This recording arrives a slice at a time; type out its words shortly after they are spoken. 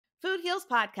Food Heals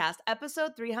Podcast,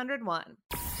 episode 301.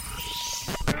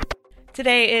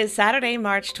 Today is Saturday,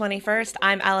 March 21st.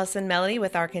 I'm Allison Melody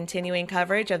with our continuing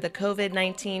coverage of the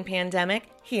COVID-19 pandemic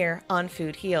here on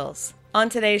Food Heals. On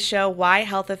today's show, why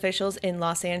health officials in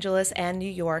Los Angeles and New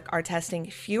York are testing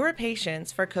fewer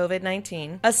patients for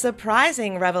COVID-19, a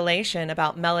surprising revelation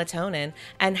about melatonin,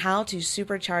 and how to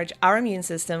supercharge our immune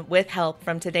system with help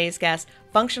from today's guest,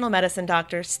 functional medicine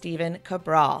doctor Stephen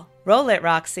Cabral. Roll it,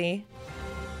 Roxy.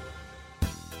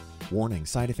 Warning,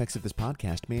 side effects of this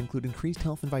podcast may include increased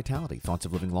health and vitality, thoughts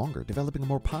of living longer, developing a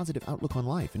more positive outlook on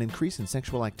life, an increase in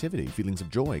sexual activity, feelings of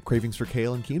joy, cravings for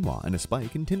kale and quinoa, and a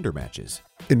spike in Tinder matches.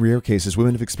 In rare cases,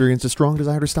 women have experienced a strong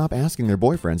desire to stop asking their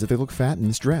boyfriends if they look fat in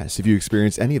this dress. If you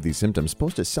experience any of these symptoms,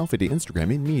 post a selfie to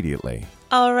Instagram immediately.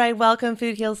 All right, welcome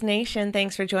Food Heals Nation.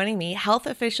 Thanks for joining me. Health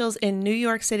officials in New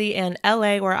York City and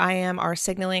LA, where I am, are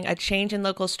signaling a change in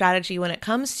local strategy when it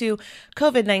comes to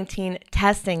COVID-19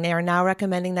 testing. They are now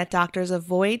recommending that doctors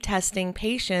avoid testing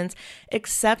patients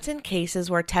except in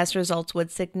cases where test results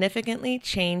would significantly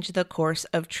change the course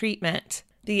of treatment.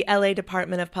 The LA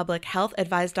Department of Public Health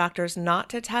advised doctors not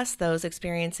to test those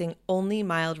experiencing only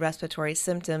mild respiratory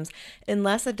symptoms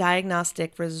unless a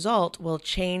diagnostic result will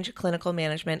change clinical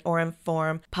management or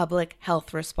inform public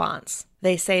health response.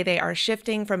 They say they are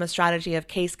shifting from a strategy of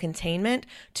case containment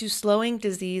to slowing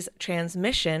disease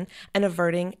transmission and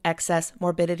averting excess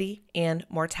morbidity and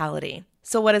mortality.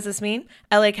 So what does this mean?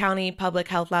 LA County Public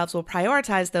Health Labs will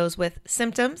prioritize those with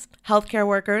symptoms, healthcare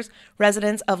workers,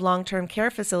 residents of long-term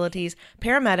care facilities,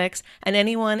 paramedics, and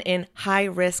anyone in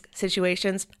high-risk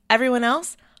situations. Everyone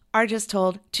else are just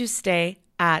told to stay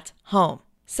at home.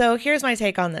 So here's my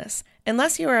take on this.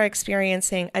 Unless you are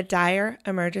experiencing a dire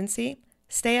emergency,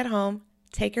 stay at home,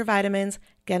 take your vitamins,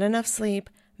 get enough sleep,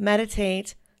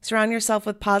 meditate, surround yourself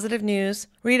with positive news,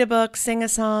 read a book, sing a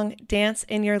song, dance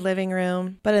in your living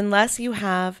room. But unless you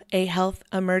have a health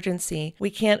emergency, we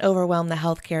can't overwhelm the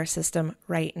healthcare system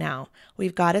right now.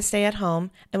 We've got to stay at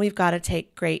home and we've got to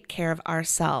take great care of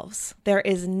ourselves. There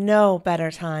is no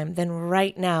better time than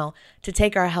right now to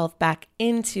take our health back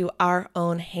into our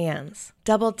own hands.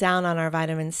 Double down on our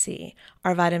vitamin C,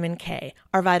 our vitamin K,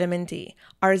 our vitamin D,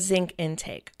 our zinc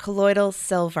intake, colloidal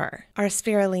silver, our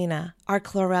spirulina, our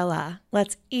chlorella.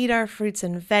 Let's eat our fruits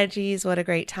and veggies. What a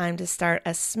great time to start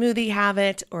a smoothie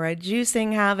habit or a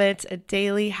juicing habit, a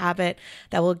daily habit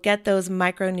that will get those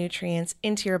micronutrients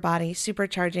into your body,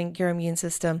 supercharging your immune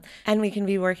system. And we can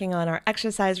be working on our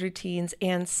exercise routines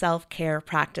and self-care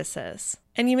practices.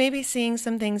 And you may be seeing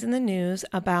some things in the news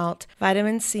about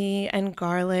vitamin C and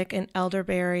garlic and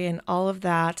elderberry and all of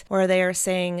that, where they are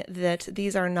saying that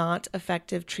these are not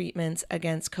effective treatments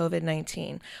against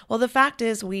COVID-19. Well, the fact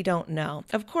is we don't know.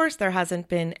 Of course, there hasn't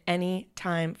been any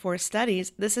time for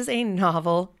studies. This is a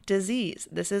novel disease.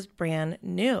 This is brand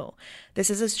new. This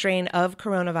is a strain of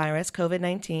coronavirus,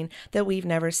 COVID-19, that we've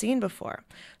never seen before.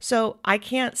 So I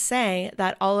can't say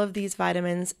that all of these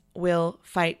vitamins will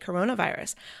fight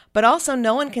coronavirus, but also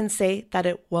no one can say that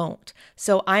it won't.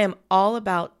 So I am all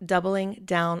about doubling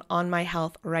down on my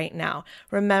health right now.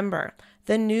 Remember,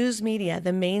 the news media,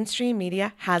 the mainstream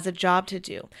media, has a job to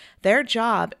do. Their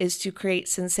job is to create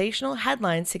sensational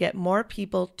headlines to get more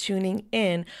people tuning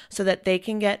in so that they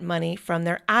can get money from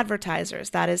their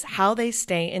advertisers. That is how they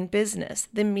stay in business.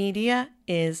 The media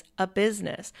is a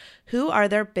business. Who are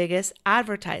their biggest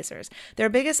advertisers? Their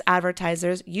biggest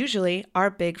advertisers usually are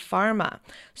big pharma.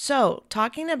 So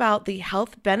talking about the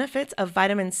health benefits of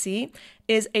vitamin C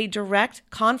is a direct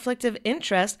conflict of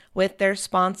interest with their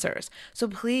sponsors. So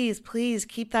please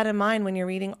keep that in mind when you're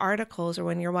reading articles or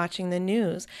when you're watching the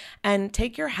news, and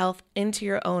take your health into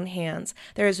your own hands.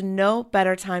 There is no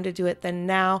better time to do it than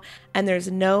now, and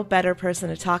there's no better person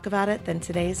to talk about it than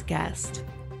today's guest.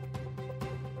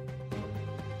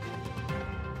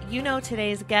 You know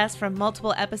today's guest from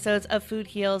multiple episodes of Food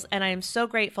Heals, and I am so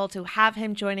grateful to have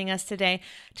him joining us today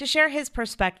to share his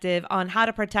perspective on how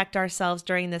to protect ourselves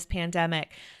during this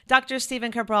pandemic. Dr.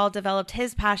 Stephen Cabral developed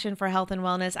his passion for health and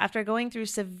wellness after going through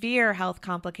severe health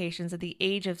complications at the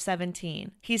age of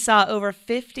 17. He saw over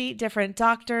 50 different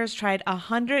doctors, tried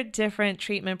 100 different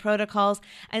treatment protocols,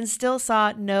 and still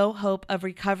saw no hope of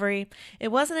recovery.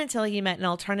 It wasn't until he met an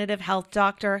alternative health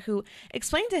doctor who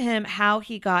explained to him how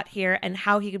he got here and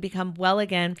how he could become well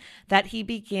again that he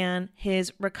began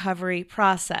his recovery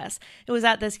process. It was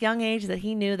at this young age that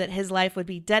he knew that his life would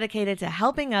be dedicated to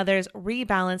helping others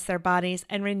rebalance their bodies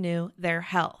and renew their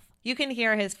health. You can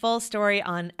hear his full story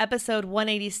on episode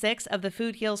 186 of the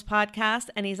Food Heals podcast,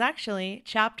 and he's actually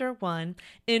chapter 1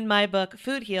 in my book,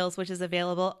 Food Heals, which is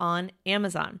available on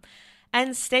Amazon.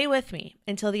 And stay with me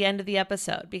until the end of the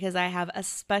episode because I have a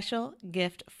special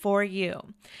gift for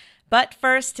you. But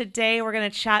first, today we're going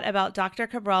to chat about Dr.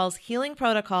 Cabral's healing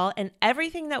protocol, and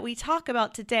everything that we talk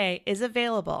about today is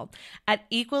available at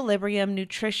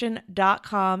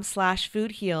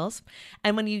equilibriumnutrition.com/foodheals.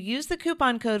 And when you use the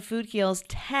coupon code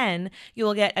foodheals10, you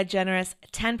will get a generous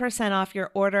 10% off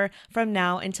your order from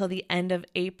now until the end of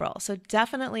April. So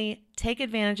definitely take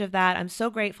advantage of that. I'm so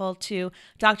grateful to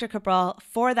Dr. Cabral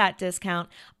for that discount.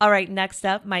 All right, next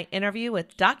up, my interview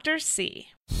with Dr. C.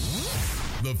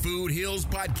 The Food Heals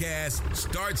Podcast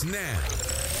starts now.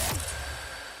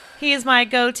 He is my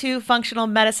go-to functional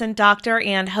medicine doctor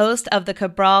and host of the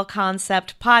Cabral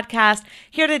Concept podcast,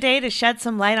 here today to shed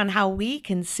some light on how we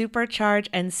can supercharge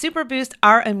and super boost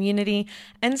our immunity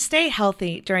and stay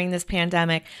healthy during this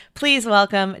pandemic. Please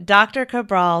welcome Dr.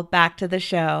 Cabral back to the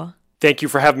show. Thank you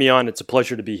for having me on. It's a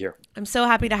pleasure to be here. I'm so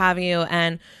happy to have you.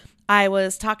 And I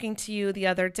was talking to you the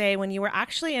other day when you were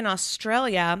actually in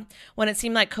Australia, when it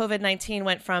seemed like COVID-19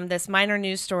 went from this minor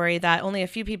news story that only a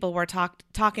few people were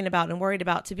talking about and worried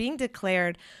about to being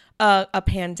declared a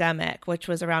pandemic, which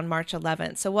was around March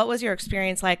 11th. So what was your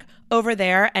experience like over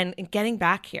there and getting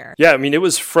back here? Yeah, I mean, it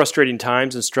was frustrating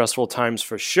times and stressful times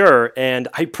for sure. And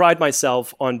I pride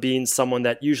myself on being someone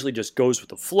that usually just goes with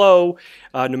the flow,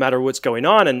 no matter what's going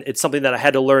on. And it's something that I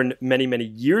had to learn many, many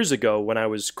years ago when I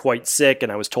was quite sick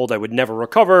and I was told I would never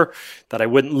recover, that I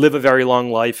wouldn't live a very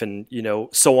long life, and,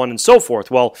 so on and so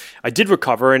forth. Well, I did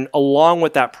recover. And along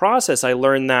with that process, I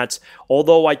learned that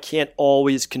although I can't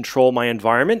always control my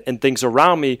environment and things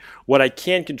around me, what I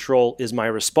can control is my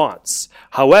response.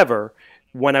 However,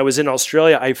 when I was in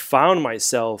Australia, I found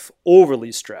myself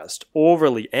overly stressed,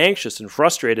 overly anxious and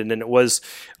frustrated, and it was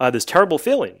this terrible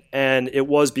feeling. And it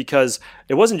was because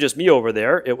it wasn't just me over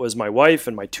there. It was my wife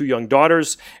and my 2 young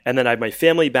daughters, and then I have my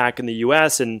family back in the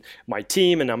U.S. and my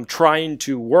team, and I'm trying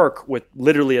to work with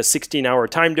literally a 16-hour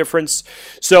time difference.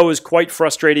 So it was quite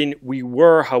frustrating. We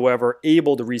were, however,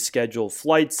 able to reschedule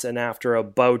flights, and after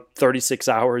about 36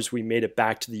 hours, we made it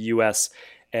back to the U.S.,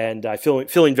 and I'm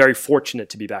feeling very fortunate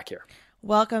to be back here.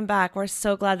 Welcome back. We're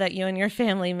so glad that you and your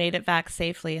family made it back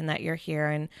safely and that you're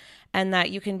here and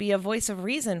that you can be a voice of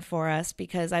reason for us,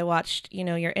 because I watched,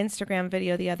 your Instagram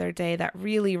video the other day that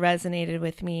really resonated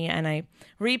with me, and I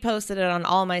reposted it on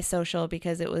all my social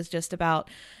because it was just about,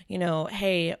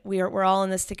 hey, we're all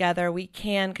in this together. We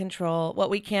can control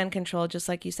what we can control, just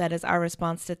like you said, is our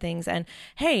response to things. And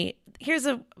hey, here's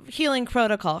a healing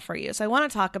protocol for you. So I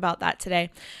want to talk about that today.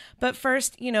 But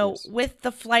first, Yes. With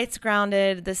the flights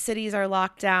grounded, the cities are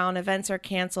locked down, events are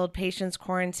canceled, patients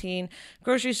quarantined,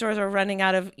 grocery stores are running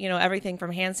out of, everything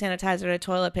from hand sanitizer to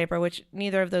toilet paper, which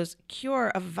neither of those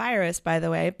cure a virus, by the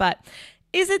way. But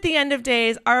is it the end of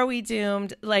days? Are we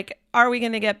doomed? Are we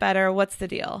going to get better? What's the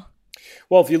deal?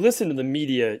 Well, if you listen to the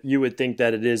media, you would think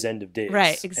that it is end of days.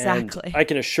 Right, exactly. And I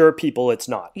can assure people it's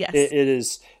not. Yes. It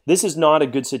is. This is not a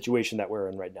good situation that we're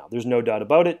in right now. There's no doubt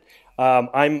about it.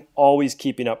 I'm always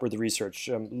keeping up with the research.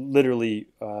 Literally,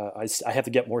 I have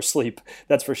to get more sleep,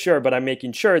 that's for sure. But I'm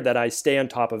making sure that I stay on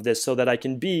top of this so that I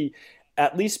can be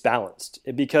at least balanced,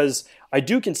 because I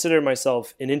do consider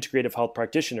myself an integrative health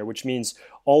practitioner, which means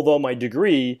although my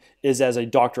degree is as a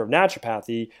doctor of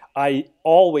naturopathy, I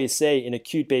always say in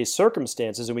acute-based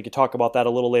circumstances, and we could talk about that a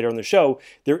little later in the show,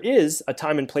 there is a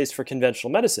time and place for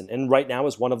conventional medicine, and right now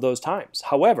is one of those times.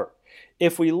 However,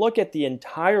 if we look at the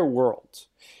entire world,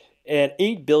 and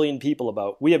 8 billion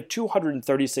people we have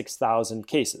 236,000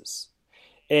 cases.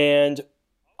 And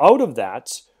out of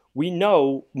that, we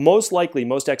know most likely,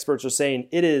 most experts are saying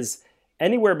it is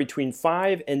anywhere between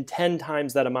 5 and 10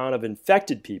 times that amount of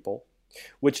infected people,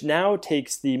 which now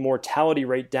takes the mortality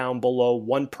rate down below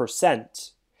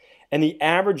 1%. And the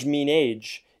average mean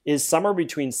age is somewhere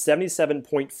between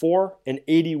 77.4 and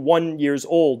 81 years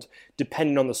old,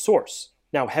 depending on the source.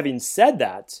 Now, having said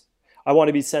that, I want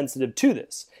to be sensitive to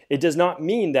this. It does not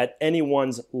mean that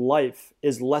anyone's life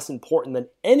is less important than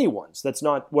anyone's. That's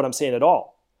not what I'm saying at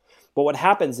all. But what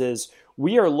happens is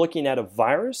we are looking at a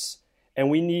virus and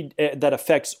we need that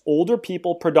affects older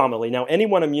people predominantly. Now,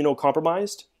 anyone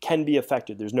immunocompromised can be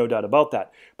affected. There's no doubt about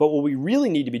that. But what we really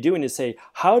need to be doing is say,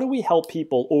 how do we help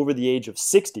people over the age of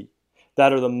 60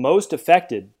 that are the most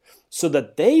affected so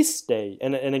that they stay,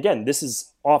 and again, this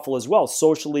is awful as well,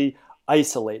 socially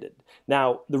isolated.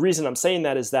 Now, the reason I'm saying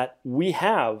that is that we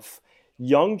have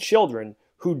young children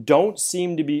who don't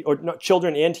seem to be, or not,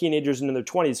 children and teenagers in their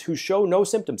 20s who show no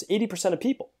symptoms, 80% of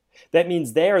people. That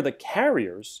means they are the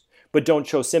carriers, but don't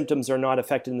show symptoms, or not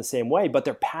affected in the same way, but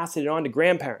they're passing it on to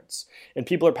grandparents, and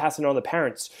people are passing it on to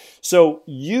parents. So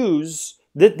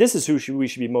this is who we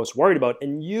should be most worried about,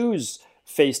 and use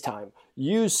FaceTime,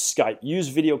 use Skype, use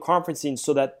video conferencing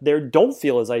so that they don't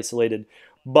feel as isolated.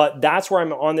 But that's where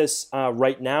I'm on this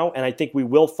right now. And I think we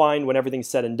will find when everything's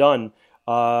said and done,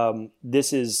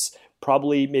 this is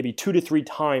probably maybe 2 to 3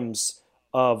 times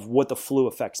of what the flu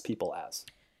affects people as.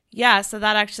 Yeah, so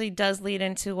that actually does lead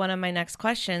into one of my next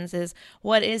questions is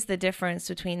what is the difference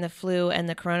between the flu and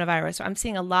the coronavirus? I'm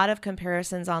seeing a lot of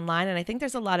comparisons online, and I think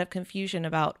there's a lot of confusion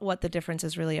about what the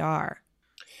differences really are.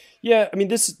 Yeah, I mean,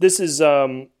 this is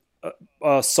a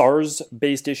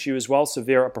SARS-based issue as well,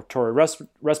 severe upper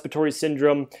respiratory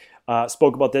syndrome.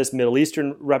 Spoke about this, Middle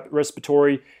Eastern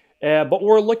respiratory. But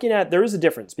we're looking at, there is a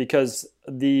difference because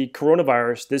the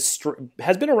coronavirus,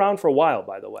 has been around for a while,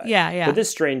 by the way. Yeah. But this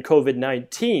strain,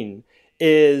 COVID-19,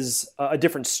 is a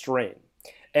different strain.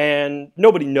 And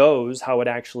nobody knows how it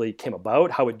actually came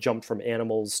about, how it jumped from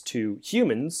animals to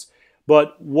humans.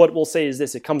 But what we'll say is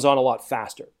this, it comes on a lot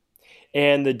faster.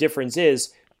 And the difference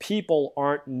is people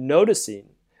aren't noticing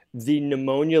the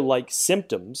pneumonia-like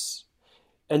symptoms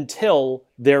until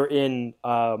they're in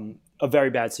a very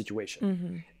bad situation.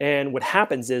 Mm-hmm. And what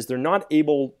happens is they're not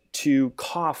able to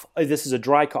cough. This is a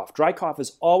dry cough. Dry cough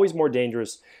is always more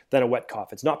dangerous than a wet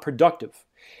cough. It's not productive.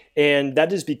 And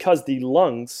that is because the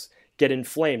lungs get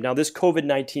inflamed. Now, this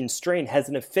COVID-19 strain has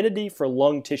an affinity for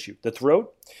lung tissue, the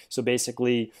throat. So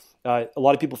basically, a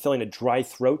lot of people feeling a dry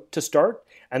throat to start,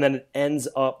 and then it ends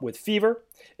up with fever.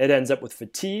 It ends up with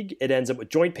fatigue. It ends up with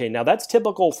joint pain. Now, that's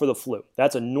typical for the flu.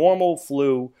 That's a normal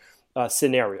flu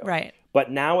scenario. Right. But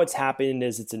now what's happening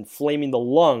is it's inflaming the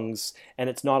lungs and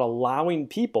it's not allowing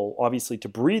people, obviously, to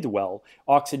breathe well,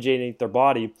 oxygenate their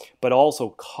body, but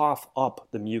also cough up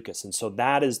the mucus. And so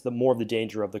that is more of the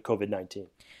danger of the COVID-19.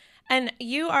 And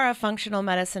you are a functional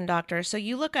medicine doctor, so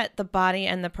you look at the body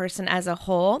and the person as a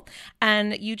whole,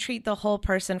 and you treat the whole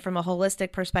person from a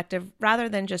holistic perspective rather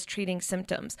than just treating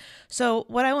symptoms. So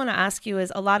what I want to ask you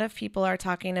is a lot of people are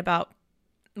talking about,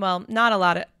 well, not a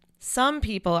lot of, some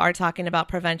people are talking about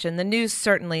prevention. The news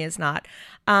certainly is not.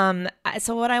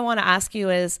 So what I want to ask you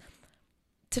is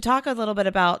to talk a little bit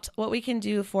about what we can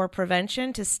do for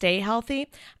prevention to stay healthy,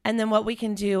 and then what we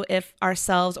can do if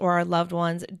ourselves or our loved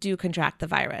ones do contract the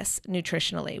virus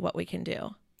nutritionally, what we can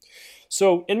do.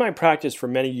 So in my practice for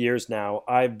many years now,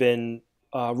 I've been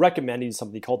recommending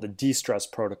something called the de-stress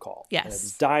protocol. Yes.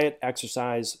 It's diet,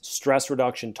 exercise, stress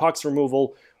reduction, toxin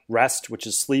removal, rest, which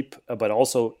is sleep, but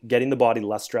also getting the body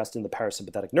less stressed in the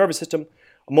parasympathetic nervous system,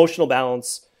 emotional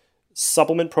balance,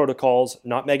 supplement protocols,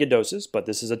 not mega doses, but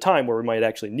this is a time where we might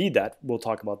actually need that. We'll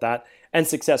talk about that, and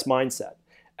success mindset.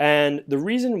 And the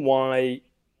reason why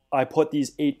I put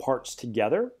these 8 parts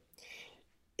together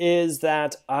is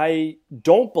that I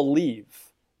don't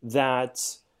believe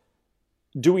that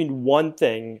doing one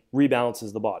thing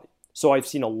rebalances the body. So I've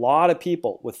seen a lot of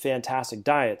people with fantastic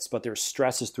diets, but their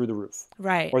stress is through the roof.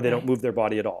 Right. Or they don't move their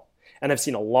body at all. And I've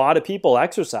seen a lot of people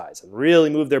exercise and really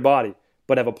move their body,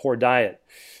 but have a poor diet.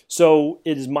 So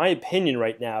it is my opinion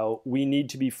right now, we need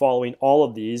to be following all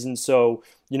of these. And so,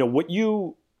 what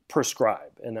you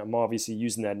prescribe, and I'm obviously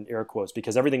using that in air quotes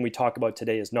because everything we talk about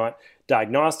today is not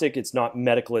diagnostic, it's not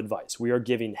medical advice. We are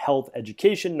giving health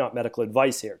education, not medical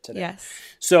advice here today. Yes.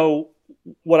 So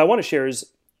what I want to share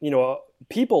is,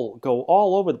 people go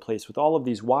all over the place with all of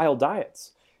these wild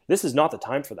diets. This is not the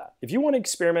time for that. If you want to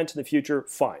experiment in the future,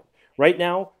 fine. Right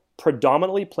now,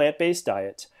 predominantly plant-based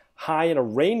diet, high in a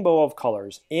rainbow of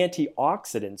colors,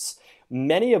 antioxidants,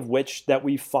 many of which that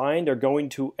we find are going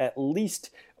to at least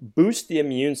boost the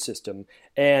immune system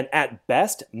and at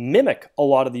best mimic a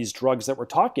lot of these drugs that we're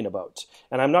talking about.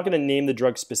 And I'm not going to name the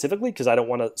drug specifically because I don't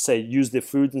want to say use the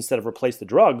foods instead of replace the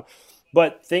drug,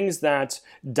 but things that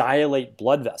dilate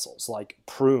blood vessels like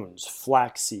prunes,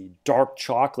 flaxseed, dark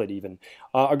chocolate even,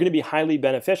 are going to be highly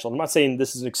beneficial. I'm not saying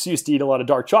this is an excuse to eat a lot of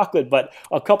dark chocolate, but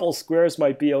a couple squares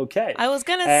might be okay. I was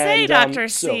going to say, Dr.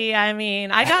 C, I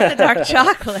mean, I got the dark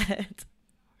chocolate.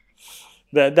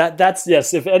 That's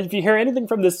yes. If you hear anything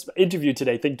from this interview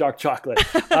today, think dark chocolate.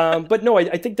 But no,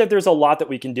 I think that there's a lot that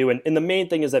we can do. And the main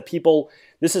thing is that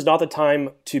this is not the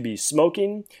time to be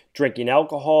smoking, drinking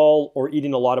alcohol, or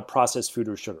eating a lot of processed food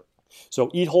or sugar.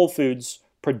 So eat whole foods,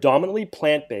 predominantly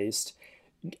plant-based,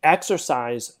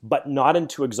 exercise, but not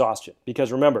into exhaustion.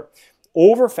 Because remember,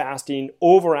 over fasting,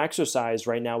 over exercise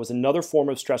right now is another form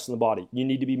of stress in the body. You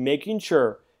need to be making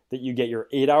sure that you get your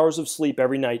 8 hours of sleep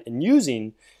every night and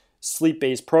using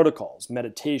sleep-based protocols,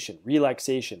 meditation,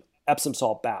 relaxation, Epsom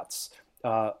salt baths,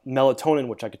 melatonin,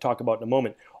 which I could talk about in a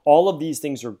moment. All of these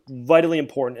things are vitally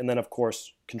important. And then, of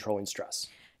course, controlling stress.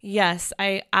 Yes,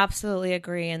 I absolutely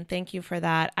agree. And thank you for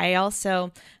that. I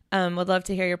also would love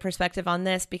to hear your perspective on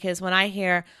this because when I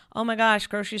hear, oh my gosh,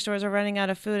 grocery stores are running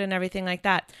out of food and everything like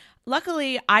that,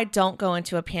 Luckily, I don't go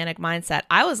into a panic mindset.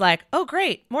 I was like, oh,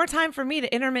 great, more time for me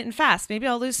to intermittent fast. Maybe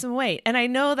I'll lose some weight. And I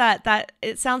know that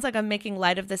it sounds like I'm making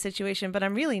light of the situation, but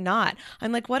I'm really not.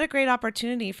 I'm like, what a great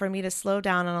opportunity for me to slow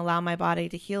down and allow my body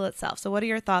to heal itself. So what are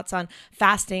your thoughts on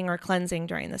fasting or cleansing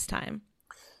during this time?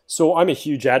 So I'm a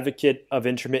huge advocate of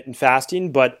intermittent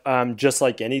fasting, but just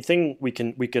like anything, we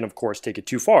can of course take it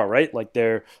too far, right? Like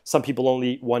some people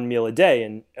only eat one meal a day,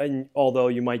 and although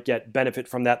you might get benefit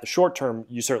from that in the short term,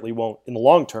 you certainly won't in the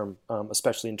long term,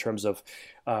 especially in terms of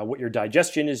what your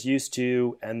digestion is used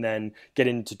to, and then get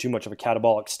into too much of a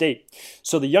catabolic state.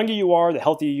 So the younger you are, the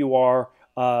healthier you are.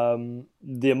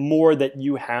 The more that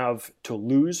you have to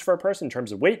lose for a person in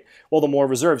terms of weight, well, the more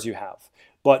reserves you have.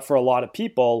 But for a lot of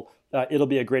people, it'll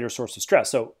be a greater source of stress.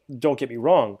 So don't get me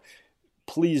wrong.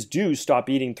 Please do stop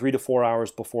eating 3 to 4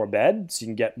 hours before bed so you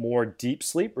can get more deep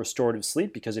sleep, restorative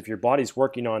sleep, because if your body's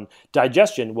working on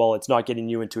digestion, well, it's not getting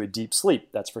you into a deep sleep,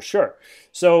 that's for sure.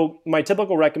 So my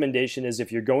typical recommendation is if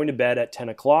you're going to bed at 10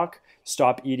 o'clock,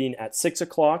 stop eating at 6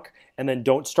 o'clock, and then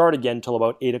don't start again until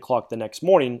about 8 o'clock the next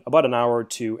morning, about an hour or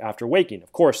two after waking.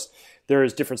 Of course,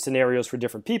 there's different scenarios for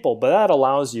different people, but that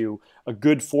allows you a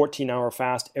good 14-hour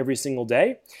fast every single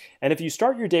day. And if you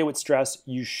start your day with stress,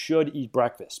 you should eat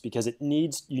breakfast because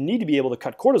you need to be able to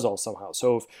cut cortisol somehow.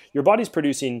 So if your body's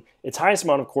producing its highest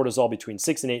amount of cortisol between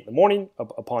 6 and 8 in the morning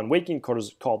upon waking,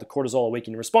 called the cortisol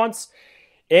awakening response,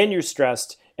 and you're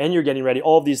stressed and you're getting ready,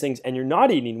 all of these things, and you're not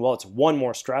eating, well, it's one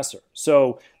more stressor.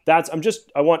 So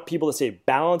I want people to stay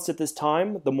balanced at this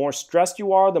time. The more stressed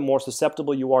you are, the more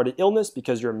susceptible you are to illness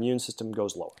because your immune system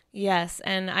goes lower. Yes,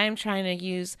 and I'm trying to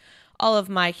use all of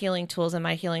my healing tools in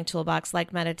my healing toolbox,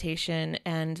 like meditation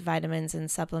and vitamins and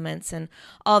supplements and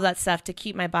all that stuff to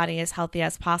keep my body as healthy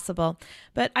as possible.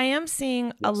 But I am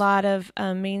seeing a lot of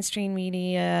mainstream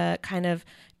media kind of,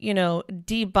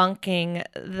 debunking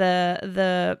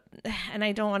the, and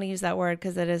I don't want to use that word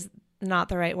because it is not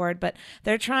the right word, but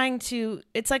they're trying to,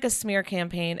 it's like a smear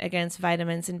campaign against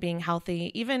vitamins and being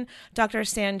healthy. Even Dr.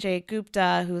 Sanjay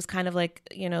Gupta, who's kind of like,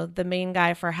 the main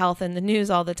guy for health in the news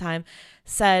all the time,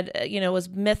 said, was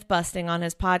myth busting on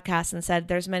his podcast and said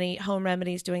there's many home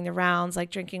remedies doing the rounds,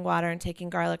 like drinking water and taking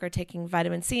garlic or taking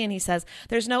vitamin C. And he says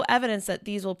there's no evidence that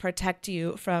these will protect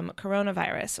you from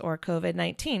coronavirus or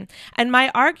COVID-19. And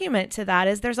my argument to that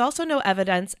is there's also no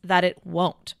evidence that it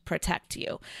won't protect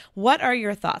you. What are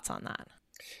your thoughts on that?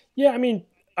 Yeah,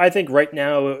 I think right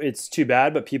now it's too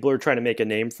bad, but people are trying to make a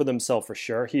name for themselves for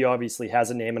sure. He obviously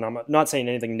has a name, and I'm not saying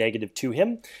anything negative to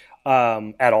him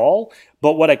at all.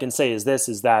 But what I can say is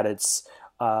that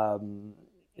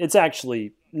it's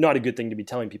actually not a good thing to be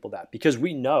telling people that, because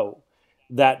we know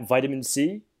that vitamin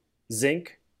C,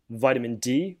 zinc, vitamin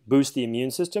D boost the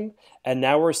immune system. And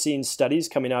now we're seeing studies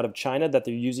coming out of China that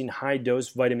they're using high dose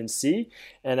vitamin C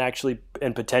and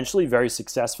potentially very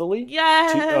successfully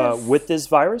with this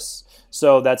virus.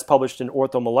 So that's published in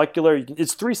Orthomolecular.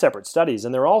 It's 3 separate studies,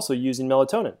 and they're also using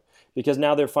melatonin because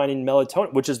now they're finding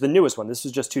melatonin, which is the newest one. This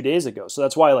was just 2 days ago. So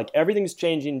that's why everything's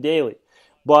changing daily.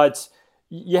 But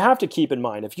you have to keep in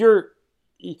mind,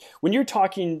 when you're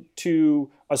talking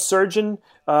to a surgeon,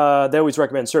 they always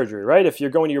recommend surgery, right? If you're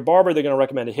going to your barber, they're going to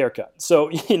recommend a haircut. So,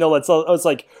 it's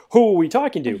like, who are we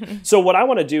talking to? So what I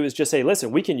want to do is just say,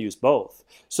 listen, we can use both.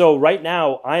 So right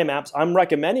now, I'm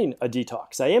recommending a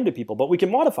detox. I am to people, but we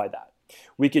can modify that.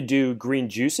 We could do green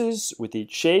juices with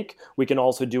each shake. We can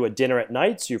also do a dinner at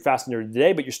night. So you're fasting during the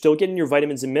day, but you're still getting your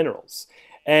vitamins and minerals.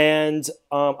 And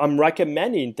I'm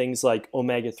recommending things like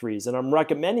omega-3s, and I'm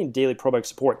recommending daily probiotic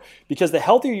support, because the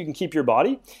healthier you can keep your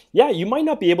body, you might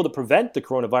not be able to prevent the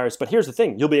coronavirus, but here's the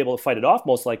thing, you'll be able to fight it off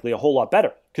most likely a whole lot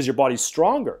better because your body's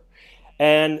stronger.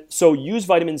 And so use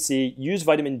vitamin C, use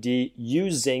vitamin D,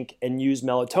 use zinc, and use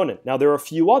melatonin. Now, there are a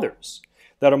few others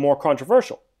that are more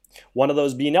controversial. One of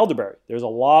those being elderberry. There's a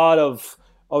lot of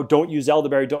don't use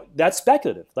elderberry. That's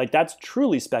speculative. That's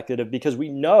truly speculative because we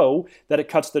know that it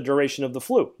cuts the duration of the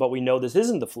flu, but we know this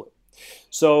isn't the flu.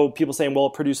 So people saying, well,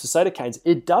 it produces cytokines.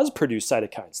 It does produce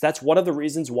cytokines. That's one of the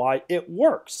reasons why it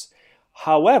works.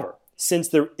 However, since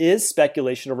there is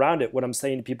speculation around it, what I'm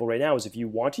saying to people right now is if you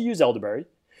want to use elderberry,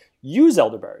 use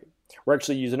elderberry. We're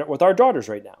actually using it with our daughters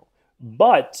right now.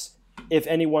 But if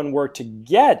anyone were to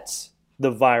get the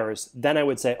virus, then I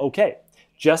would say, okay,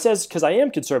 because I am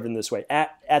conservative in this way,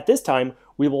 at this time,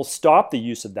 we will stop the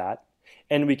use of that,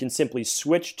 and we can simply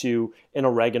switch to an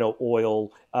oregano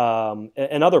oil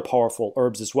and other powerful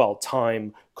herbs as well,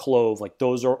 thyme, clove,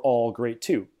 those are all great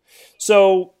too.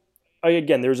 So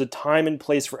again, there's a time and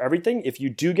place for everything. If you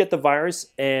do get the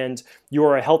virus and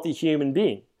you're a healthy human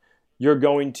being, you're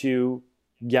going to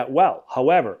get well.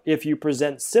 However, if you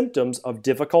present symptoms of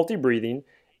difficulty breathing,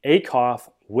 a cough,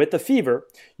 with a fever,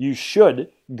 you should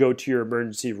go to your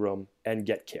emergency room and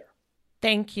get care.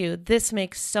 Thank you. This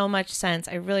makes so much sense.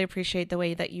 I really appreciate the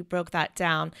way that you broke that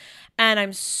down. And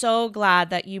I'm so glad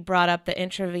that you brought up the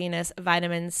intravenous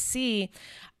vitamin C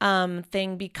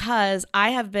thing, because I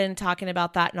have been talking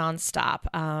about that nonstop.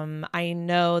 I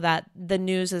know that the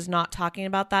news is not talking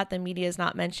about that. The media is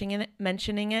not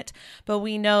mentioning it, but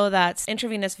we know that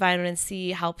intravenous vitamin C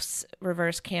helps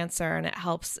reverse cancer and it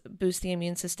helps boost the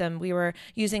immune system. We were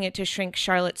using it to shrink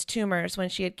Charlotte's tumors when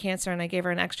she had cancer, and I gave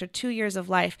her an extra 2 years of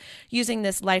life using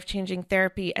this life-changing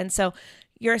therapy. And so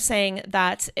you're saying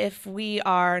that if we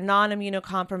are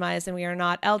non-immunocompromised and we are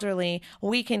not elderly,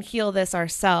 we can heal this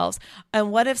ourselves.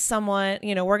 And what if someone,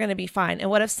 we're going to be fine. And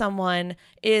what if someone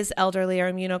is elderly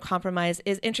or immunocompromised?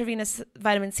 Is intravenous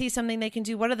vitamin C something they can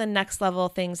do? What are the next level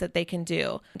things that they can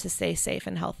do to stay safe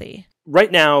and healthy?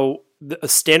 Right now, a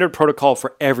standard protocol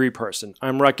for every person,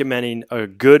 I'm recommending a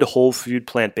good whole food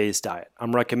plant-based diet.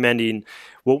 I'm recommending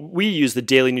what we use, the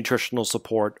daily nutritional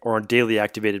support or a daily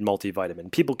activated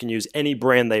multivitamin. People can use any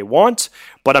brand they want,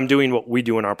 but I'm doing what we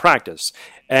do in our practice.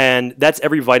 And that's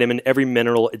every vitamin, every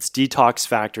mineral, it's detox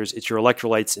factors, it's your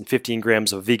electrolytes, and 15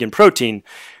 grams of vegan protein,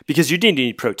 because you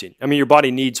need protein. I mean, your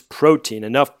body needs protein,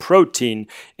 enough protein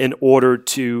in order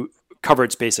to cover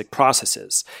its basic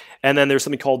processes. And then there's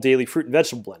something called daily fruit and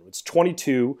vegetable blend. It's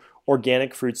 22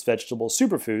 organic fruits, vegetables,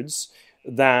 superfoods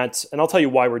that, and I'll tell you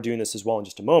why we're doing this as well in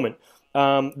just a moment,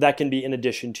 that can be in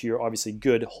addition to your obviously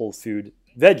good whole food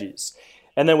veggies.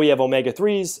 And then we have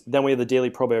omega-3s, then we have the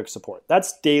daily probiotic support.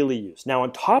 That's daily use. Now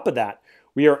on top of that,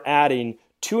 we are adding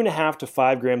 2.5 to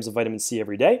 5 grams of vitamin C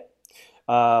every day.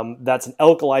 That's an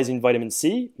alkalizing vitamin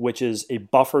C, which is a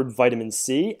buffered vitamin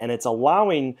C, and it's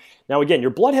allowing, now again, your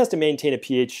blood has to maintain a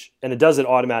pH, and it does it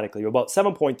automatically, about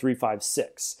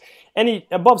 7.356. Any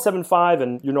above 7.5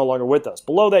 and you're no longer with us.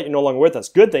 Below that, you're no longer with us.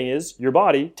 Good thing is your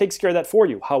body takes care of that for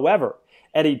you. However,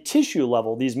 at a tissue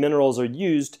level, these minerals are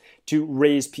used to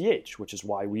raise pH, which is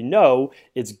why we know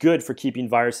it's good for keeping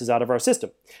viruses out of our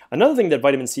system. Another thing that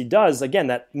vitamin C does, again,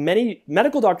 that many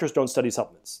medical doctors don't study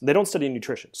supplements. They don't study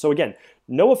nutrition. So again,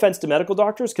 no offense to medical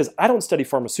doctors, because I don't study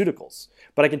pharmaceuticals.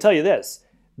 But I can tell you this,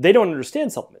 they don't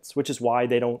understand supplements, which is why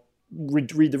they don't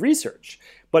read the research.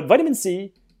 But vitamin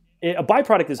C, a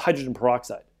byproduct is hydrogen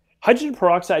peroxide. Hydrogen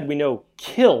peroxide, we know,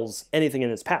 kills anything in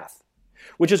its path,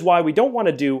 which is why we don't want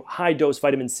to do high-dose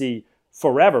vitamin C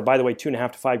forever. By the way,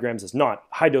 2.5 to 5 grams is not.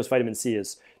 High-dose vitamin C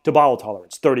is to bowel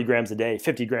tolerance, 30 grams a day,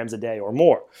 50 grams a day, or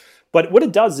more. But what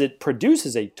it does, it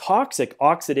produces a toxic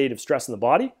oxidative stress in the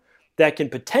body that can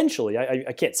potentially,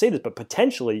 I can't say this, but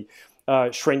potentially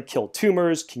shrink, kill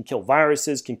tumors, can kill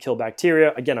viruses, can kill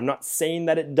bacteria. Again, I'm not saying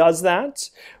that it does that,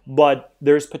 but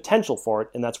there's potential for it,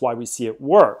 and that's why we see it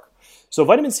work. So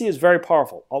vitamin C is very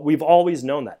powerful. We've always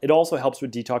known that. It also helps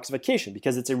with detoxification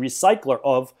because it's a recycler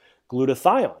of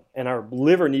glutathione, and our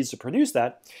liver needs to produce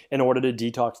that in order to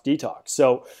detox.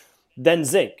 So then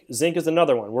zinc. Zinc is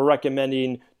another one. We're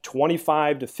recommending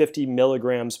 25 to 50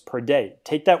 milligrams per day.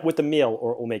 Take that with a meal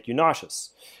or it will make you nauseous.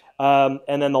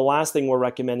 And then the last thing we're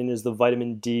recommending is the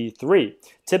vitamin D3.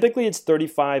 Typically, it's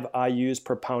 35 IUs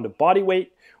per pound of body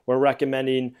weight. We're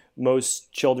recommending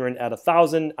most children at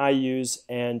 1,000 IUs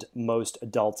and most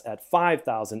adults at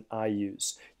 5,000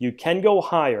 IUs. You can go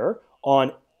higher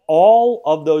on all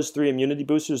of those 3 immunity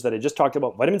boosters that I just talked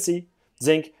about, vitamin C,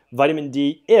 zinc, vitamin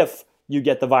D, if you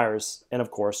get the virus and, of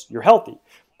course, you're healthy.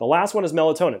 The last one is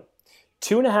melatonin.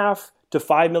 2.5 to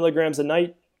 5 milligrams a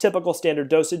night, typical standard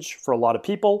dosage for a lot of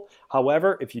people.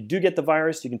 However, if you do get the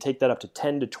virus, you can take that up to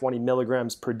 10 to 20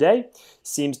 milligrams per day.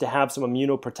 Seems to have some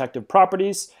immunoprotective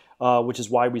properties, which is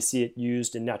why we see it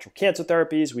used in natural cancer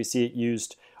therapies. We see it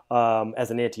used as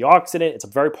an antioxidant. It's a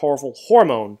very powerful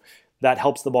hormone that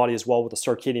helps the body as well with the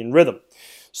circadian rhythm.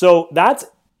 So that's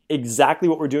exactly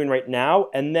what we're doing right now.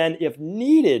 And then if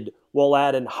needed, we'll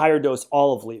add in higher dose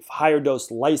olive leaf, higher dose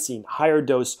lysine, higher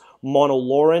dose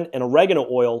monolaurin, and oregano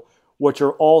oil, which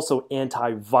are also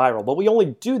antiviral. But we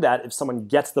only do that if someone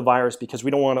gets the virus because we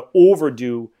don't want to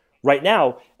overdo right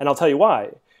now. And I'll tell you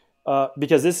why.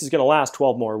 Because this is going to last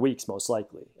 12 more weeks most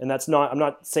likely. And that's not, I'm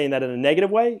not saying that in a negative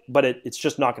way, but it's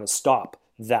just not going to stop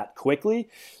that quickly.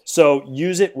 So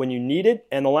use it when you need it.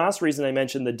 And the last reason I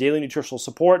mentioned the daily nutritional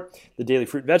support, the daily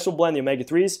fruit and vegetable blend, the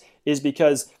omega-3s, is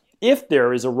because if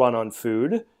there is a run on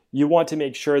food, you want to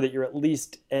make sure that you're at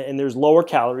least, and there's lower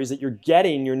calories, that you're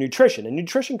getting your nutrition. And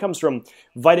nutrition comes from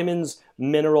vitamins,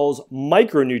 minerals,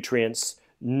 micronutrients,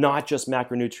 not just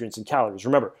macronutrients and calories.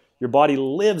 Remember, your body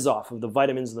lives off of the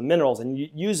vitamins and the minerals and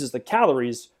uses the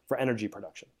calories for energy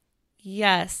production.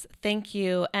 Yes, thank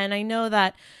you. And I know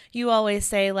that you always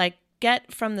say, like,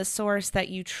 get from the source that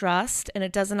you trust, and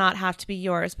it does not have to be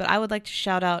yours, but I would like to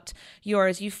shout out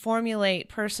yours. You formulate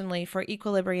personally for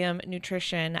Equilibrium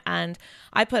Nutrition, and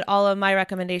I put all of my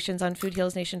recommendations on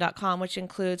foodhealsnation.com, which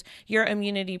includes your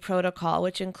immunity protocol,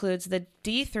 which includes the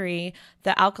D3,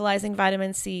 the alkalizing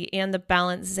vitamin C, and the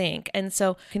balanced zinc. And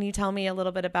so can you tell me a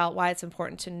little bit about why it's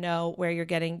important to know where you're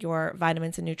getting your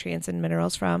vitamins and nutrients and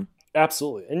minerals from?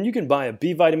 Absolutely. And you can buy a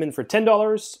B vitamin for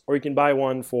 $10, or you can buy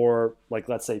one for, like,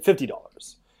 let's say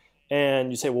 $50.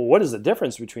 And you say, well, what is the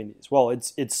difference between these? Well,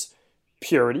 it's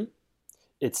purity,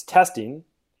 it's testing,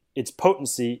 it's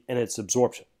potency, and it's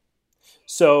absorption.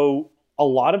 So a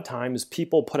lot of times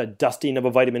people put a dusting of a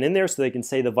vitamin in there so they can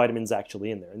say the vitamin's actually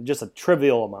in there, and just a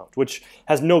trivial amount, which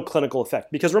has no clinical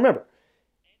effect. Because remember,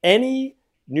 any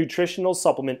nutritional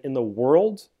supplement in the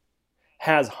world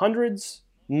has hundreds,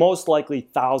 most likely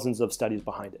thousands of studies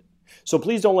behind it. So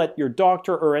please don't let your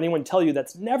doctor or anyone tell you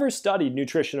that's never studied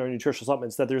nutrition or nutritional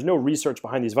supplements that there's no research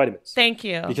behind these vitamins. Thank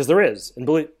you. Because there is. And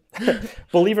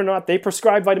believe it or not, they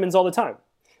prescribe vitamins all the time.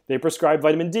 They prescribe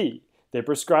vitamin D. They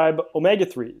prescribe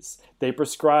omega-3s. They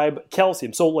prescribe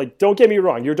calcium. So, like, don't get me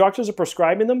wrong. Your doctors are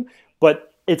prescribing them, but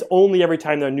it's only every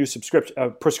time their new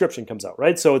prescription comes out,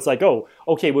 right? So it's like, oh,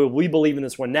 okay, well, we believe in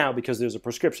this one now because there's a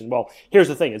prescription. Well, here's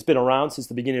the thing. It's been around since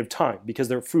the beginning of time because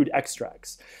they're food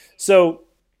extracts. So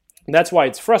that's why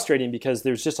it's frustrating, because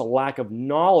there's just a lack of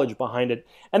knowledge behind it.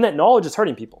 And that knowledge is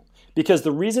hurting people. Because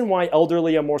the reason why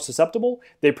elderly are more susceptible,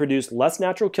 they produce less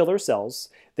natural killer cells,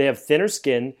 they have thinner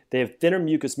skin, they have thinner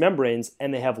mucous membranes,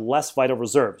 and they have less vital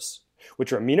reserves,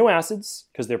 which are amino acids,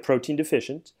 because they're protein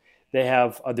deficient.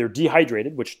 They're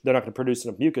dehydrated, which they're not going to produce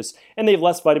enough mucus, and they have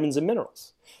less vitamins and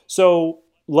minerals. So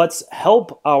let's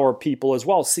help our people as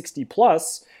well, 60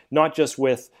 plus, not just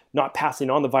with not passing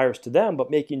on the virus to them, but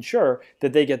making sure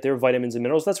that they get their vitamins and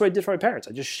minerals. That's what I did for my parents.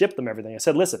 I just shipped them everything. I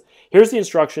said, listen, here's the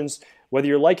instructions. Whether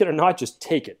you like it or not, just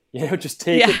take it. Just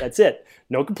take it. That's it.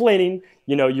 No complaining.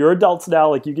 You're adults now.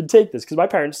 Like, you can take this. Because my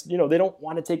parents, they don't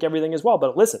want to take everything as well.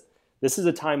 But listen, this is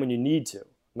a time when you need to.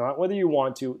 Not whether you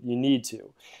want to, you need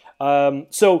to.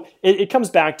 So it comes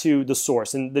back to the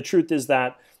source. And the truth is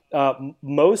that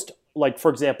most, like,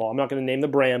 for example, I'm not going to name the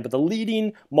brand, but the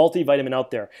leading multivitamin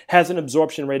out there has an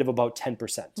absorption rate of about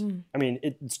 10%. I mean,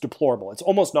 it's deplorable. It's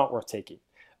almost not worth taking.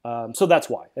 So that's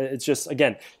why. It's just,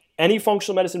 again, any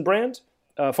functional medicine brand,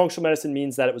 functional medicine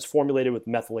means that it was formulated with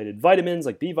methylated vitamins,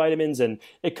 like B vitamins, and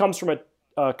it comes from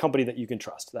a company that you can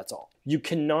trust. That's all. You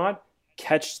cannot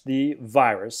catch the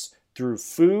virus through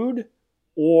food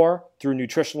or through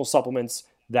nutritional supplements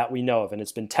that we know of, and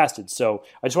it's been tested. So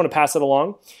I just want to pass it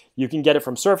along. You can get it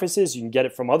from surfaces, you can get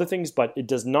it from other things, but it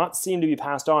does not seem to be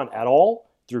passed on at all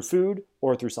through food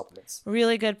or through supplements.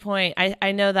 Really good point.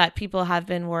 I know that people have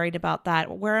been worried about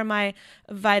that. Where are my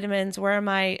vitamins? Where are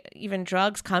my even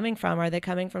drugs coming from? Are they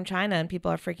coming from China? And people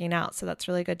are freaking out. So that's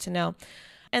really good to know.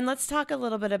 And let's talk a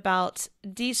little bit about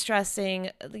de-stressing.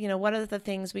 What are the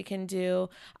things we can do?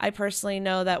 I personally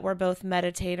know that we're both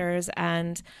meditators,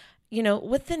 and,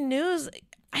 with the news,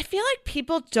 I feel like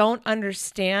people don't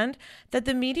understand that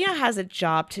the media has a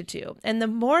job to do. And the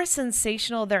more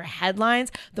sensational their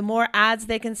headlines, the more ads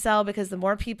they can sell, because the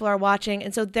more people are watching.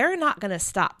 And so they're not going to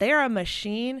stop. They are a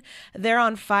machine. They're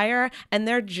on fire, and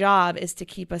their job is to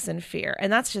keep us in fear.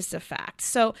 And that's just a fact.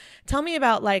 So tell me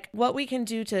about, like, what we can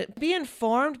do to be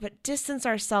informed, but distance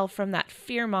ourselves from that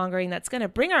fear mongering that's going to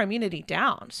bring our immunity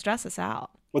down, stress us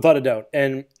out. Without a doubt.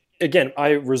 And again, I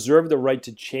reserve the right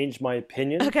to change my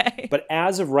opinion. Okay. But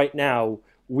as of right now,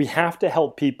 we have to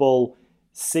help people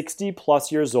 60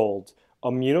 plus years old,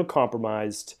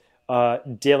 immunocompromised,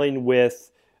 dealing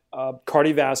with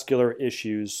cardiovascular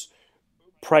issues,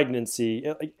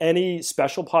 pregnancy, any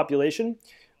special population.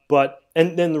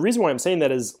 And then the reason why I'm saying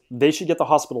that is they should get the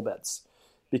hospital beds.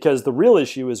 Because the real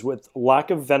issue is with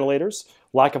lack of ventilators,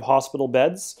 lack of hospital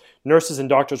beds, nurses and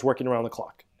doctors working around the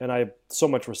clock. And I have so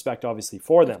much respect, obviously,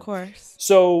 for them. Of course.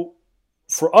 So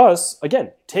for us,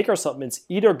 again, take our supplements,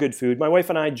 eat our good food. My wife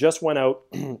and I just went out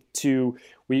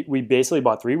we basically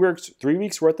bought 3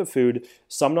 weeks worth of food,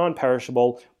 some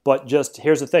non-perishable. But just,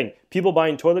 here's the thing. People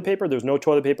buying toilet paper, there's no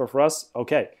toilet paper for us.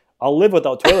 Okay, I'll live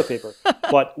without toilet paper.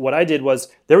 But what I did was,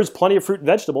 there was plenty of fruit and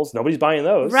vegetables. Nobody's buying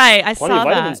those. Right, I saw that. Plenty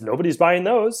of vitamins. Nobody's buying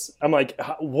those. I'm like,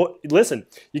 listen,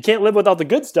 you can't live without the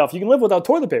good stuff. You can live without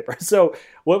toilet paper. So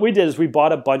what we did is we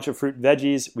bought a bunch of fruit and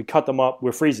veggies. We cut them up.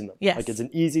 We're freezing them. Yes. Like, it's an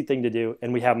easy thing to do,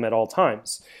 and we have them at all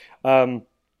times.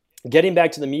 Getting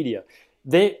back to the media,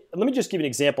 let me just give you an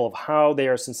example of how they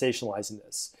are sensationalizing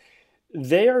this.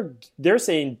 They're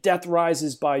saying death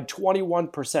rises by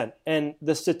 21%. And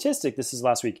the statistic, this is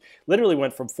last week, literally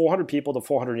went from 400 people to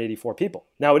 484 people.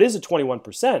 Now, it is a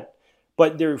 21%,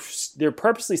 but they're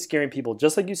purposely scaring people,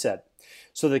 just like you said,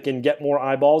 so they can get more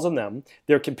eyeballs on them.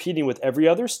 They're competing with every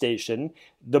other station.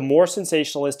 The more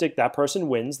sensationalistic that person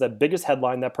wins, the biggest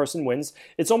headline that person wins.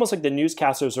 It's almost like the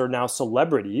newscasters are now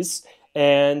celebrities,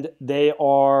 and they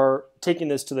are taking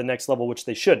this to the next level, which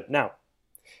they should. Now,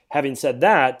 having said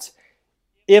that,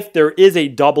 if there is a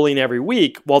doubling every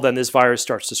week, well, then this virus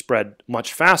starts to spread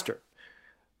much faster.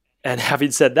 And having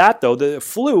said that, though, the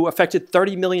flu affected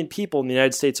 30 million people in the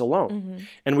United States alone.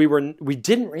 And we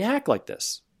didn't react like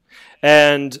this.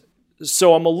 And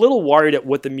so I'm a little worried at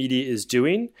what the media is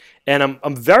doing. And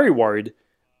I'm very worried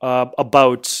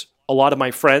about a lot of my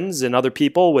friends and other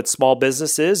people with small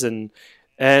businesses and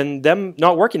them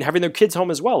not working, having their kids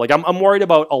home as well. Like I'm worried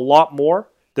about a lot more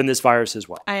than this virus as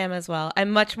well. I am as well.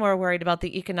 I'm much more worried about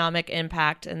the economic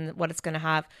impact and what it's going to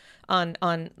have on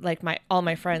like all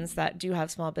my friends that do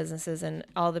have small businesses and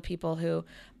all the people who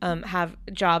have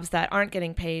jobs that aren't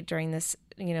getting paid during this,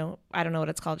 I don't know what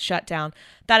it's called, shutdown.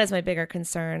 That is my bigger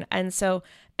concern. And so,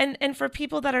 and for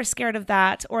people that are scared of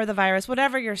that or the virus,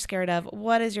 whatever you're scared of,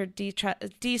 what is your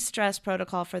de-stress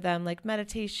protocol for them? Like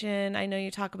meditation. I know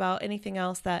you talk about anything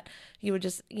else that you would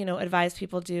just, advise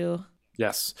people do.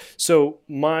 Yes. So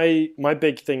my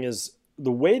big thing is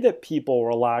the way that people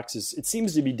relax it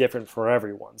seems to be different for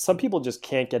everyone. Some people just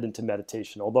can't get into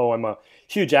meditation, although I'm a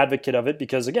huge advocate of it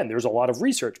because, again, there's a lot of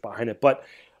research behind it. But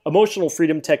emotional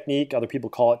freedom technique, other people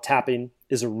call it tapping,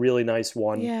 is a really nice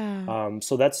one. Yeah.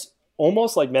 So that's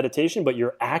almost like meditation, but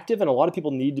you're active, and a lot of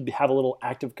people need to have a little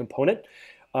active component.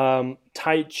 Tai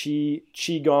Chi,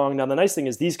 Qigong. Now, the nice thing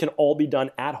is these can all be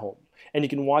done at home. And you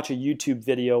can watch a YouTube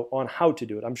video on how to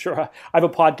do it. I'm sure I have a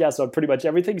podcast on pretty much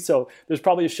everything, so there's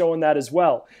probably a show on that as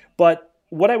well. But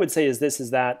what I would say is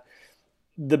that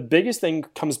the biggest thing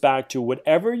comes back to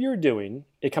whatever you're doing,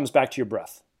 it comes back to your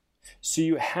breath. So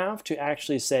you have to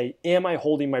actually say, am I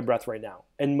holding my breath right now?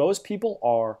 And most people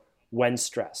are when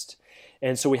stressed.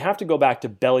 And so we have to go back to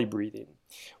belly breathing.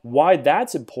 Why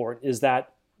that's important is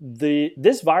that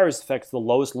this virus affects the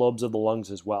lowest lobes of the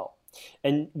lungs as well.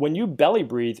 And when you belly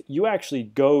breathe, you actually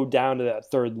go down to that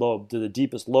third lobe, to the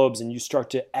deepest lobes, and you start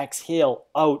to exhale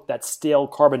out that stale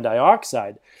carbon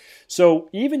dioxide. So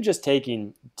even just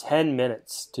taking 10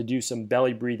 minutes to do some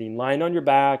belly breathing, lying on your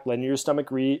back, letting your stomach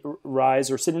rise,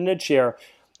 or sitting in a chair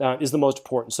is the most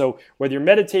important. So whether you're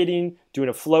meditating, doing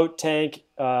a float tank,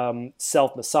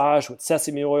 self-massage with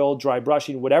sesame oil, dry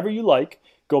brushing, whatever you like,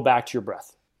 go back to your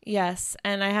breath. Yes.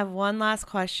 And I have one last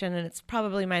question, and it's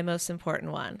probably my most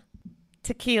important one.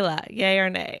 Tequila, yay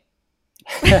or nay?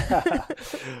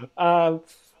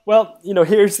 Well,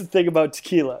 here's the thing about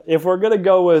tequila. If we're going to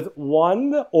go with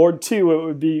one or two, it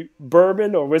would be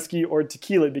bourbon or whiskey or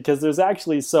tequila because there's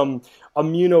actually some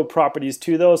immuno properties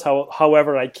to those.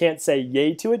 However, I can't say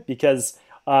yay to it because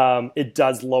it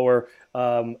does lower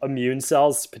immune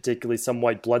cells, particularly some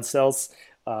white blood cells.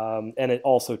 And it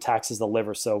also taxes the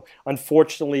liver. So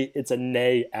unfortunately, it's a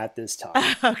nay at this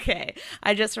time. Okay.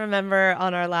 I just remember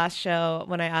on our last show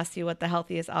when I asked you what the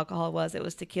healthiest alcohol was, it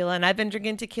was tequila. And I've been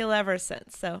drinking tequila ever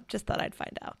since. So just thought I'd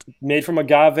find out. Made from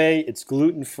agave. It's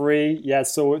gluten-free. Yeah.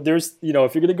 So there's, if you're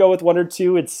going to go with one or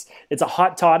two, it's a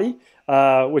hot toddy,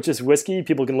 which is whiskey.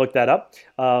 People can look that up,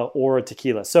 or a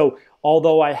tequila. So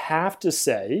although I have to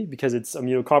say, because it's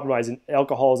immunocompromised and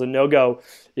alcohol is a no-go,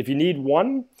 if you need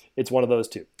one, it's one of those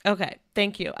two. Okay.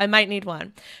 Thank you. I might need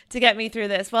one to get me through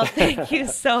this. Well, thank you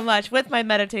so much with my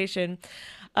meditation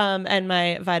and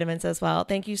my vitamins as well.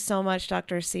 Thank you so much,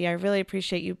 Dr. C. I really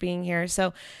appreciate you being here.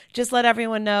 So just let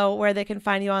everyone know where they can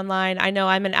find you online. I know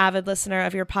I'm an avid listener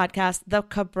of your podcast, The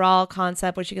Cabral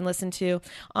Concept, which you can listen to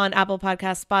on Apple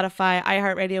Podcasts, Spotify,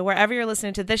 iHeartRadio, wherever you're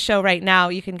listening to this show right now,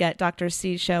 you can get Dr.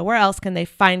 C's show. Where else can they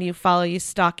find you, follow you,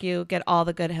 stalk you, get all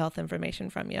the good health information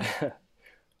from you?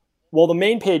 Well, the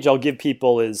main page I'll give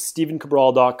people is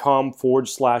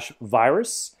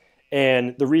stephencabral.com/virus.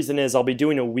 And the reason is I'll be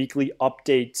doing a weekly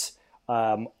update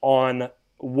on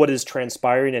what is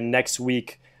transpiring. And next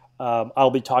week,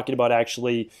 I'll be talking about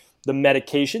actually the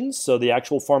medications, so the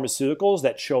actual pharmaceuticals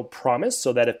that show promise,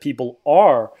 so that if people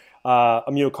are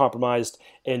immunocompromised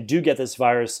and do get this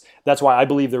virus, that's why I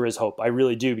believe there is hope. I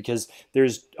really do, because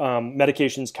there's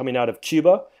medications coming out of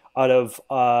Cuba, out of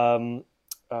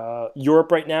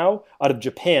Europe right now, out of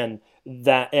Japan,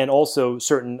 and also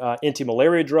certain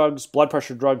anti-malaria drugs, blood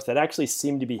pressure drugs that actually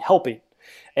seem to be helping.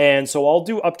 And so I'll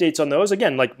do updates on those.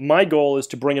 Again, like my goal is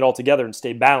to bring it all together and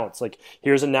stay balanced. Like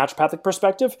here's a naturopathic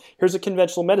perspective, here's a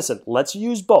conventional medicine. Let's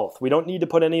use both. We don't need to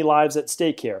put any lives at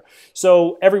stake here.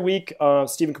 So every week,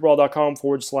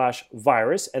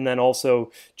 stephencabral.com/virus. And then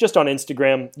also just on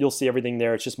Instagram, you'll see everything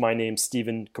there. It's just my name,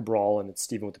 Stephen Cabral, and it's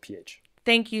Stephen with a PH.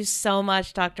 Thank you so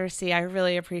much, Dr. C. I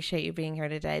really appreciate you being here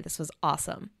today. This was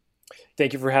awesome.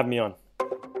 Thank you for having me on.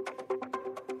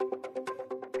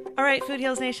 All right, Food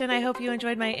Heals Nation, I hope you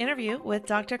enjoyed my interview with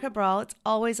Dr. Cabral. It's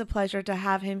always a pleasure to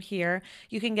have him here.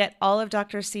 You can get all of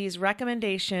Dr. C's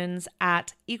recommendations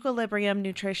at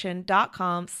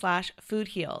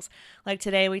equilibriumnutrition.com/foodheals. Like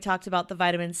today, we talked about the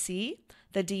vitamin C,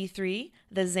 the D3,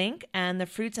 the zinc, and the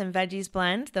fruits and veggies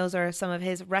blend. Those are some of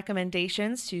his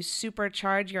recommendations to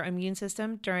supercharge your immune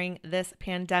system during this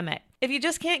pandemic. If you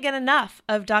just can't get enough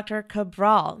of Dr.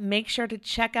 Cabral, make sure to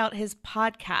check out his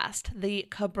podcast, The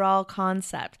Cabral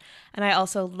Concept. And I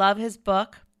also love his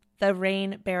book, The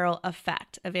Rain Barrel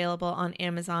Effect, available on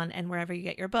Amazon and wherever you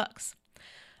get your books.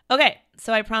 Okay,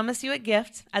 so I promised you a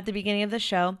gift at the beginning of the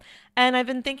show, and I've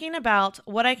been thinking about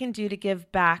what I can do to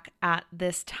give back at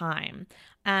this time.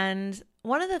 And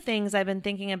one of the things I've been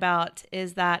thinking about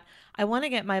is that I want to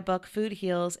get my book, Food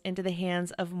Heals, into the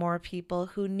hands of more people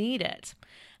who need it.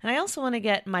 And I also want to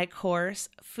get my course,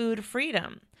 Food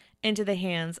Freedom, into the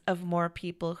hands of more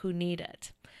people who need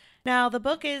it. Now, the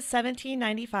book is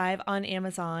 $17.95 on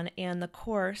Amazon, and the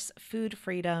course, Food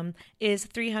Freedom, is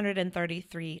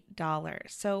 $333.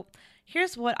 So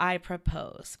here's what I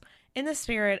propose. In the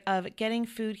spirit of getting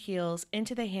Food Heals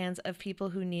into the hands of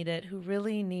people who need it, who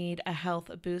really need a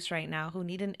health boost right now, who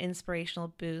need an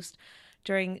inspirational boost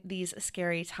during these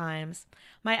scary times,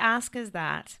 my ask is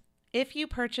that if you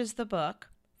purchase the book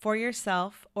for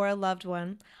yourself or a loved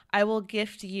one, I will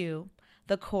gift you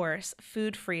the course,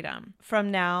 Food Freedom, from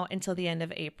now until the end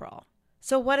of April.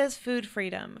 So what is Food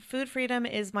Freedom? Food Freedom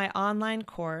is my online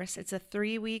course. It's a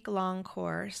 3-week-long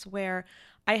course where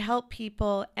I help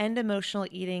people end emotional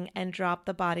eating and drop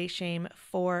the body shame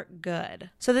for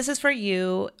good. So this is for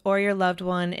you or your loved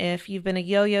one if you've been a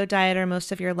yo-yo dieter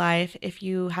most of your life, if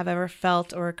you have ever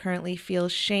felt or currently feel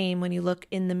shame when you look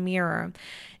in the mirror,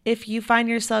 if you find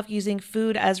yourself using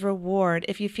food as reward,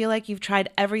 if you feel like you've tried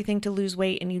everything to lose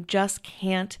weight and you just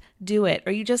can't do it,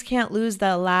 or you just can't lose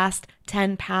the last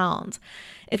 10 pounds,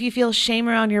 if you feel shame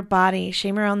around your body,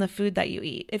 shame around the food that you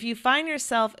eat, if you find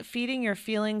yourself feeding your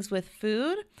feelings with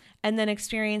food and then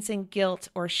experiencing guilt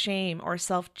or shame or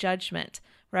self-judgment,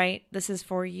 right? This is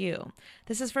for you.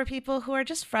 This is for people who are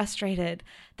just frustrated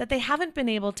that they haven't been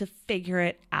able to figure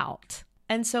it out.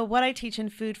 And so what I teach in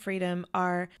Food Freedom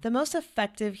are the most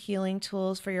effective healing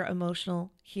tools for your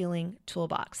emotional healing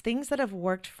toolbox, things that have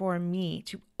worked for me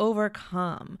to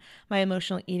overcome my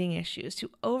emotional eating issues, to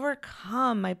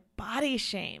overcome my body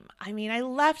shame. I mean, I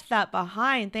left that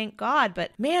behind, thank God,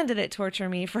 but man, did it torture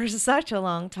me for such a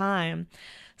long time.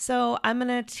 So I'm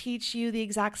going to teach you the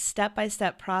exact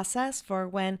step-by-step process for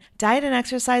when diet and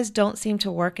exercise don't seem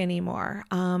to work anymore.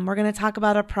 We're going to talk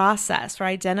about a process for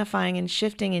identifying and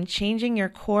shifting and changing your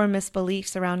core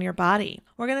misbeliefs around your body.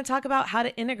 We're going to talk about how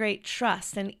to integrate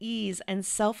trust and ease and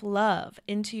self-love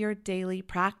into your daily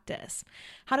practice,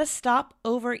 how to stop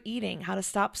overeating, how to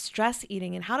stop stress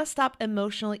eating, and how to stop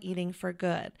emotional eating for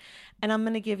good. And I'm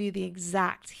going to give you the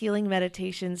exact healing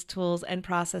meditations, tools, and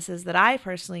processes that I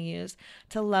personally use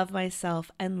to love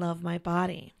myself and love my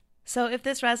body. So if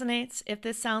this resonates, if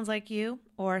this sounds like you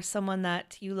or someone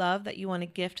that you love that you want to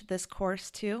gift this course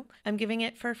to, I'm giving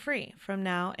it for free from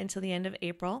now until the end of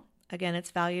April. Again,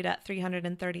 it's valued at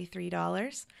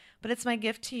 $333, but it's my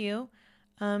gift to you.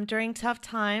 During tough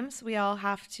times, we all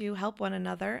have to help one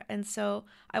another. And so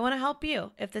I want to help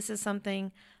you if this is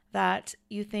something that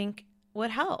you think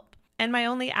would help. And my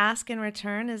only ask in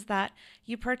return is that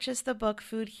you purchase the book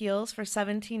Food Heals for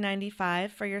 $17.95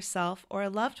 for yourself or a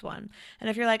loved one. And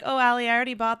if you're like, oh, Allie, I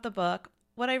already bought the book,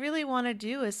 what I really want to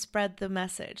do is spread the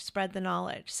message, spread the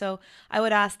knowledge. So I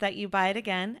would ask that you buy it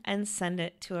again and send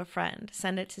it to a friend.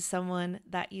 Send it to someone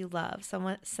that you love.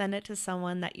 Send it to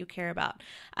someone that you care about.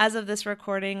 As of this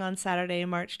recording on Saturday,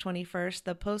 March 21st,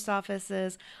 the post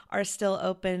offices are still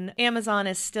open. Amazon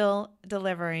is still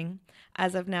delivering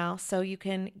as of now, so you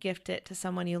can gift it to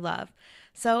someone you love.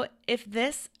 So if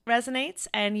this resonates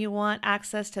and you want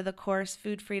access to the course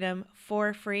Food Freedom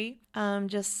for free,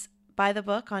 just buy the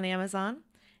book on Amazon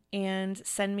and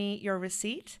send me your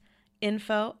receipt,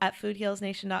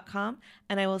 info@foodhealsnation.com,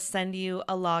 and I will send you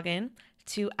a login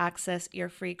to access your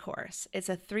free course. It's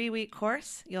a 3-week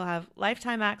course. You'll have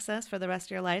lifetime access for the rest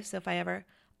of your life. So if I ever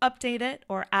update it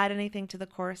or add anything to the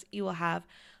course, you will have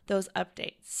those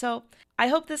updates. So I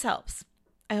hope this helps.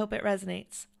 I hope it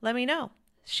resonates. Let me know.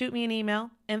 Shoot me an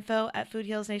email,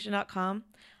 info@foodhealsnation.com.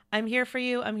 I'm here for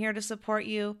you. I'm here to support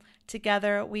you.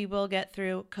 Together, we will get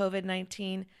through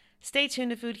COVID-19. Stay tuned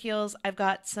to Food Heals. I've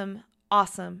got some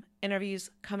awesome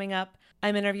interviews coming up.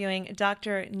 I'm interviewing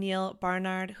Dr. Neil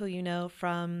Barnard, who you know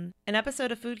from an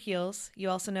episode of Food Heals.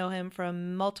 You also know him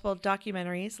from multiple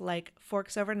documentaries like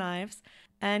Forks Over Knives,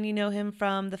 and you know him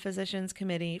from the Physicians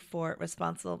Committee for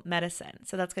Responsible Medicine.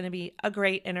 So that's going to be a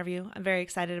great interview. I'm very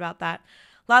excited about that.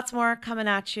 Lots more coming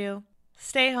at you.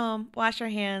 Stay home, wash your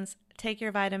hands, take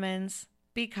your vitamins,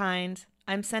 be kind.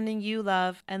 I'm sending you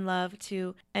love and love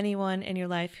to anyone in your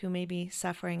life who may be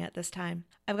suffering at this time.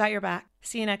 I've got your back.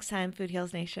 See you next time, Food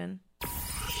Heals Nation.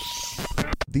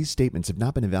 These statements have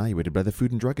not been evaluated by the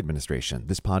Food and Drug Administration.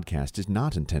 This podcast is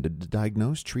not intended to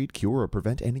diagnose, treat, cure, or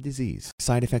prevent any disease.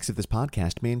 Side effects of this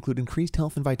podcast may include increased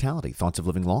health and vitality, thoughts of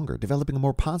living longer, developing a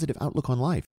more positive outlook on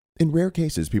life. In rare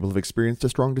cases, people have experienced a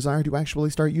strong desire to actually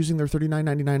start using their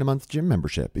 $39.99 a month gym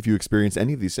membership. If you experience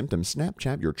any of these symptoms,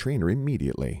 Snapchat your trainer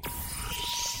immediately.